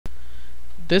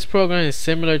this program is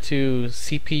similar to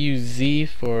CPU-Z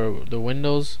for the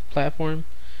Windows platform,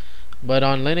 but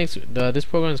on Linux this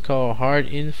program is called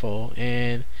Hardinfo,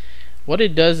 and what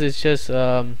it does is just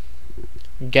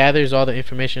gathers all the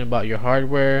information about your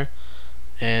hardware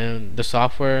and the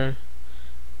software,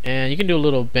 and you can do a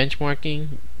little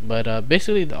benchmarking, but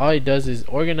basically all it does is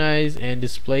organize and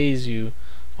displays you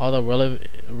all the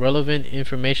relevant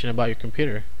information about your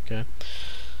computer. Okay,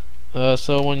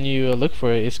 so when you look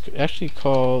for it, it's actually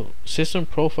called System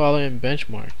Profiler and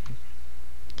Benchmark.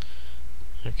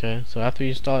 Okay, so after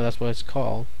you install it, that's what it's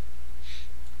called,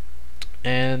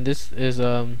 and this is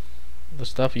the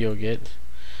stuff you'll get.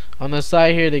 On the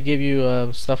side here, they give you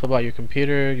stuff about your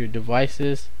computer, your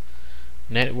devices,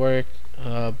 network,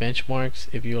 benchmarks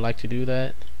if you would like to do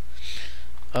that.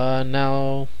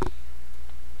 Now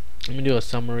let me do a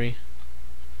summary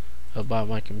about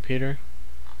my computer,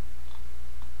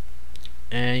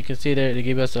 and you can see there they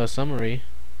give us a summary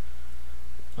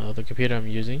of the computer I'm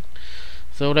using.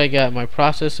 So what I got, my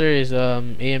processor is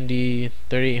AMD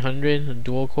 3800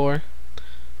 dual core,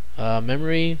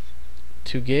 memory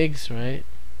 2 gigs, right?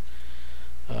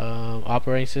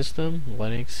 Operating system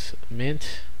Linux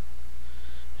Mint,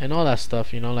 and all that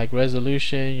stuff, you know, like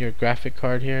resolution, your graphic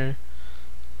card here.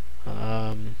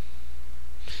 Let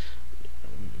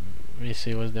me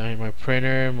see what's down here. My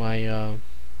printer, my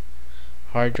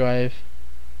hard drive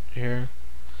here,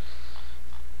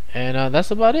 and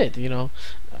that's about it, you know.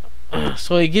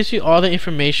 So it gives you all the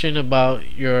information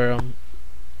about your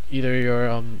either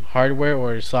your hardware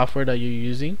or software that you're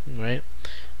using, right?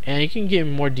 And you can get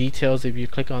more details if you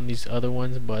click on these other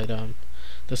ones, but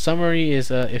the summary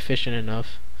is efficient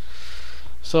enough.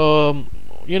 So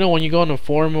you know, when you go on a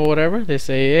forum or whatever, they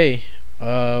say, hey,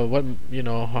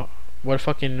 what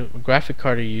fucking graphic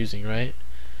card are you using, right?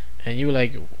 And you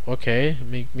like, okay,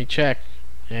 make me check,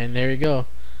 and there you go,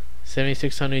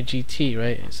 7600 GT,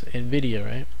 right? It's NVIDIA,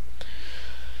 right?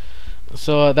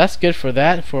 So that's good for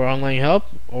that, for online help,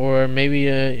 or maybe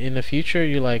in the future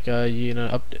you like you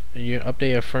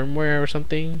update a firmware or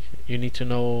something, you need to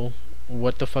know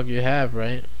what the fuck you have,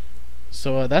 right?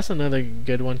 So that's another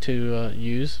good one to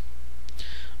use.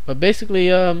 But basically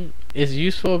it's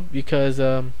useful because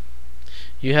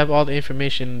you have all the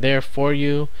information there for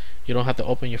you. You don't have to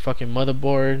open your fucking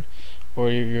motherboard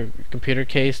or your computer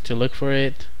case to look for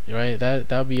it, right? That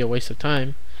would be a waste of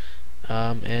time.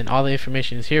 And all the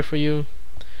information is here for you,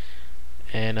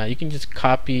 and you can just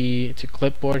copy to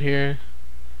clipboard here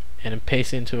and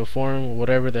paste it into a form or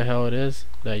whatever the hell it is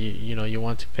that you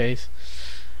want to paste.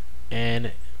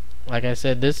 And like I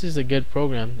said, this is a good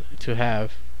program to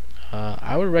have.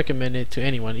 I would recommend it to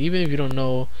anyone, even if you don't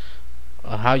know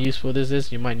how useful this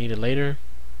is. You might need it later.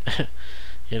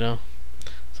 You know,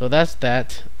 so that's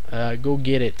that. Go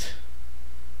get it.